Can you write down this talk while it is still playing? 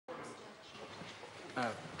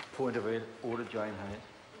Point of order, Jane Hayes.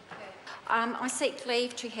 I seek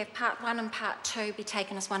leave to have part 1 and part 2 be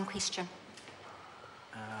taken as one question.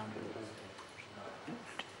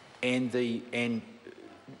 And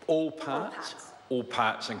all parts? All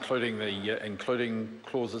parts, including including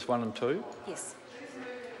clauses 1 and 2? Yes.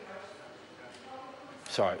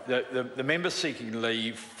 Sorry, the member seeking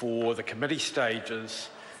leave for the committee stages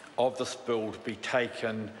of this bill to be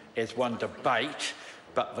taken as one debate,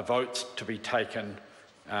 but the votes to be taken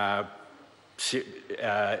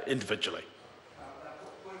individually.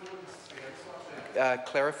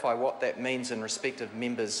 Clarify what that means in respect of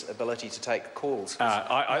members' ability to take calls.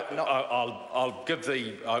 I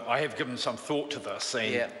have given some thought to this,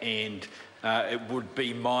 and it would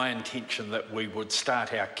be my intention that we would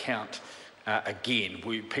start our count again.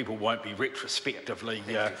 People won't be retrospectively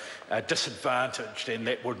disadvantaged, and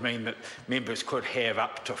that would mean that members could have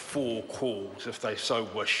up to 4 calls if they so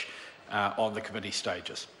wish on the committee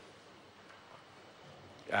stages.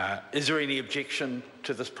 Is there any objection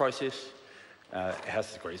to this process?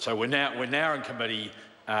 House agreed. So we're now in committee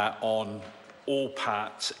on all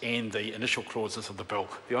parts and the initial clauses of the bill.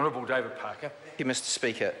 The Honourable David Parker. Thank you, Mr.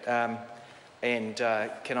 Speaker.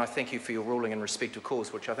 Can I thank you for your ruling in respect of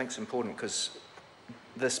calls, which I think is important because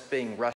this being rushed